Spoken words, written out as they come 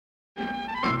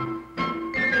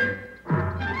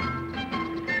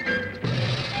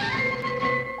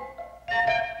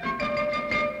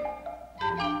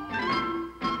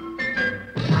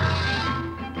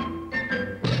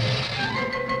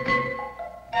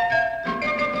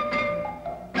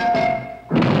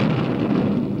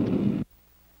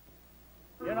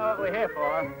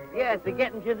Yeah, to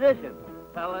get in condition.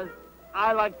 Fellas,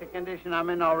 I like the condition I'm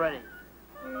in already.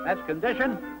 That's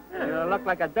condition? You look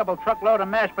like a double truckload of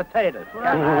mashed potatoes.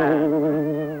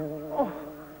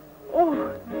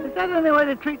 Is that any way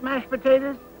to treat mashed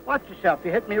potatoes? Watch yourself.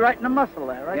 You hit me right in the muscle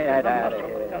there, right? Get out of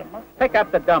here. Pick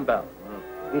up the dumbbell.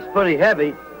 He's pretty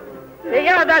heavy.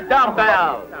 Yeah, that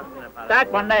dumbbell.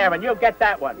 That one there, and you get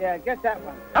that one. Yeah, get that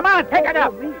one. Come on, pick it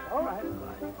up. All right.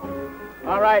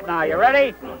 All right, now, you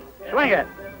ready? Swing it.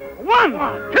 1,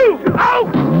 2,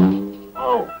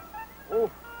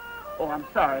 Oh, I'm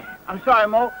sorry. I'm sorry,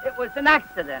 Mo. It was an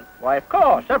accident. Why, of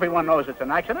course. Everyone knows it's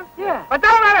an accident. Yeah. But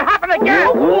don't let it happen again.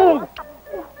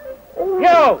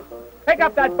 You, pick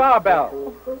up that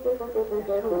barbell.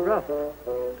 Rough.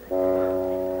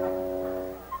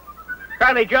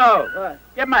 Curly Joe, What?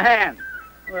 give him a hand.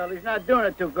 Well, he's not doing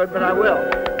it too good, but I will.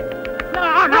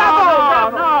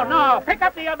 No. Pick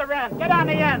up the other end. Get on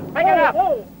the end. Pick it up.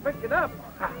 Pick it up.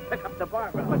 Pick up the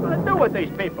barbell. What's going to do with these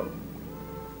people?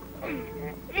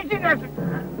 Easy, nurse.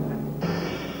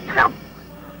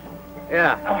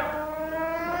 Yeah.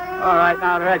 All right,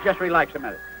 now, just relax a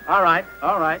minute. All right.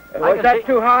 Was that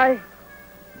too high?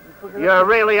 You're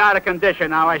really out of condition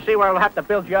now. I see where I'll have to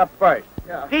build you up first.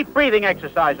 Yeah. Deep breathing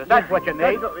exercises. That's what you need.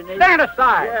 That's what we need. Stand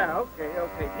aside. Yeah,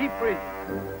 okay. Deep breathing.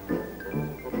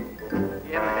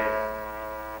 Inhale.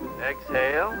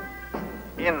 Exhale.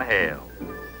 Inhale.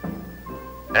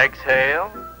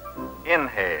 Exhale.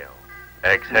 Inhale.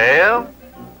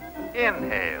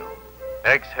 Inhale.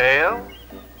 Exhale.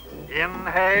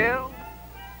 Inhale.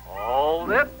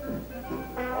 Hold it.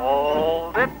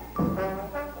 Hold it.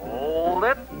 Hold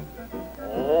it.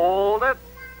 Hold it.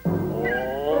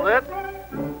 Hold it.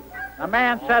 The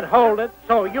man said hold it,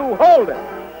 so you hold it.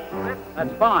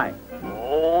 That's fine.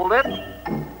 Hold it.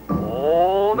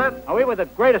 Hold it. Now, we were the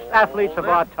greatest athletes of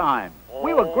our time.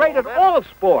 We were great at all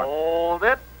sports. Hold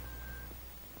it.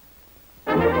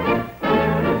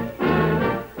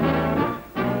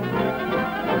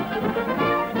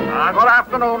 Good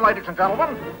afternoon, ladies and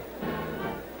gentlemen.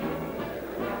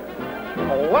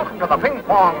 Welcome to the Ping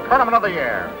Pong Tournament of the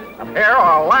Year. And here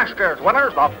are last year's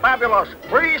winners, the fabulous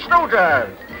Three Stooges.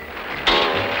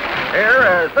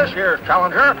 Here is this year's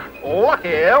challenger,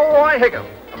 Lucky L.Y. Higgins,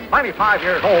 95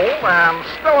 years old and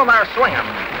still in there swinging.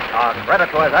 A credit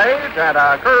to his age and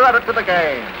a credit to the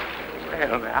game.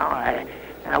 Well, now,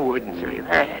 I wouldn't say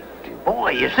that.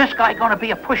 Boy, is this guy going to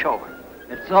be a pushover.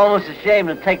 It's almost a shame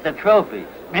to take the trophy.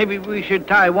 Maybe we should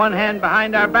tie one hand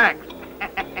behind our backs.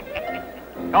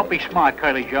 Don't be smart,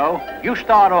 Curly Joe. You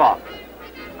start off.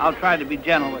 I'll try to be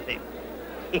gentle with him.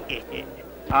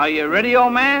 Are you ready,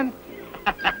 old man?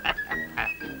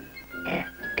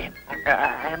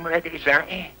 I'm ready,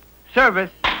 Sonny.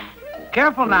 Service.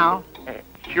 Careful now.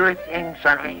 Sure thing,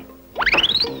 Sonny.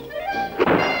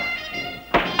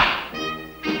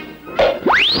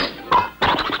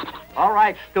 All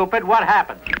right, stupid, what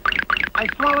happened? I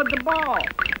swallowed the ball.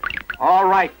 All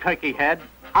right, turkey head,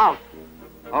 out.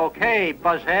 Okay,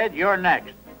 buzzhead, you're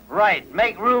next. Right.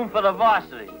 Make room for the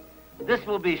varsity. This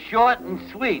will be short and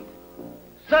sweet.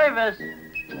 Service.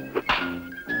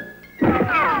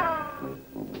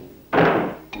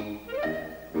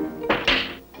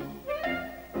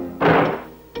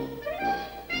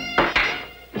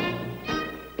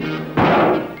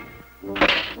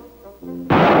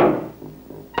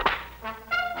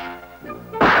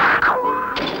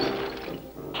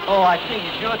 Oh, I think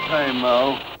it's your turn,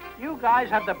 Mo. You guys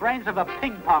have the brains of a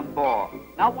ping pong ball.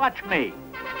 Now watch me.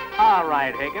 All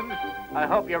right, Higgins. I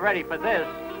hope you're ready for this.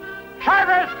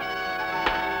 Service!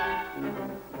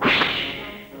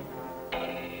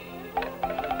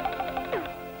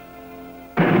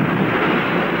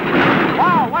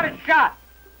 Wow, what a shot!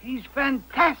 He's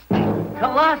fantastic.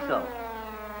 Colossal.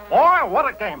 Boy, what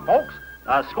a game, folks.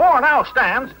 The score now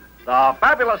stands, the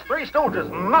fabulous Three Stooges,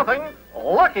 nothing.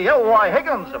 Lucky L.Y.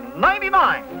 Higgins,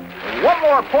 99. One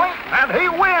more point, and he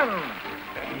wins.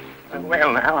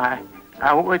 Well, now,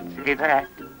 I would say that.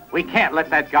 We can't let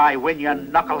that guy win, you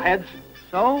knuckleheads.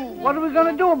 So, what are we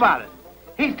going to do about it?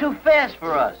 He's too fast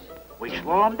for us. We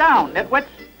slow him down, nitwits.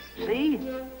 See?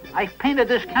 I painted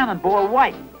this cannonball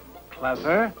white.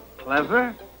 Clever.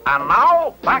 And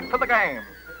now, back to the game.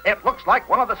 It looks like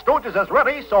one of the Stooges is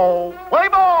ready, so play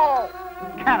ball.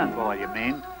 Cannonball, you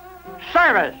mean?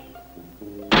 Service!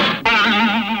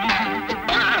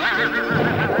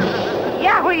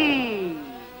 Yahweh!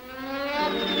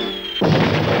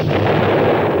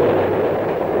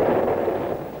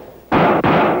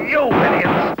 You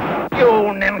idiots!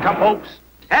 You nincompoops!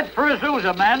 Head for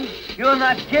Azusa, men. You're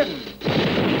not kidding.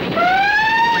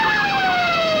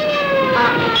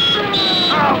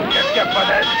 I'll get you for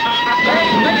this.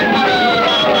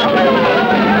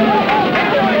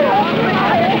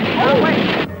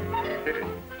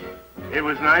 It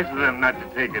was nice of them not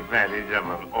to take advantage of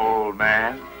an old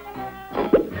man.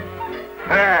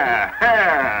 Ha,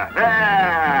 ha,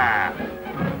 ha.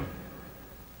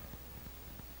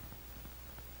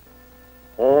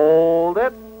 Hold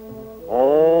it.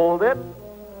 Hold it.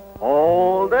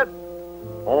 Hold it.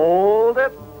 Hold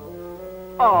it.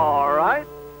 All right.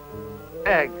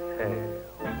 Exhale.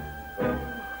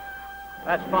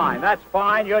 That's fine. That's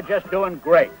fine. You're just doing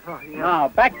great. Now,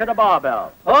 back to the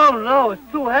barbell. Oh, no, it's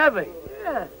too heavy.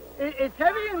 Yeah, it's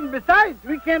heavy, and besides,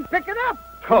 we can't pick it up.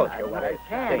 Told you what I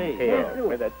think here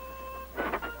with it.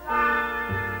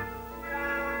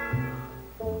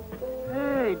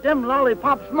 Hey, them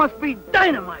lollipops must be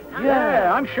dynamite, huh?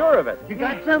 Yeah, I'm sure of it. You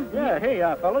got some? Yeah,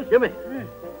 here, fellas. Give me.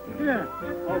 Yeah,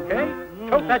 Okay.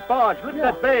 Tote that barge. Lift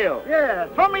that bale. yeah,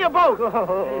 throw me a boat. Hey,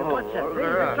 what's that?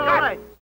 Hey, it's all right.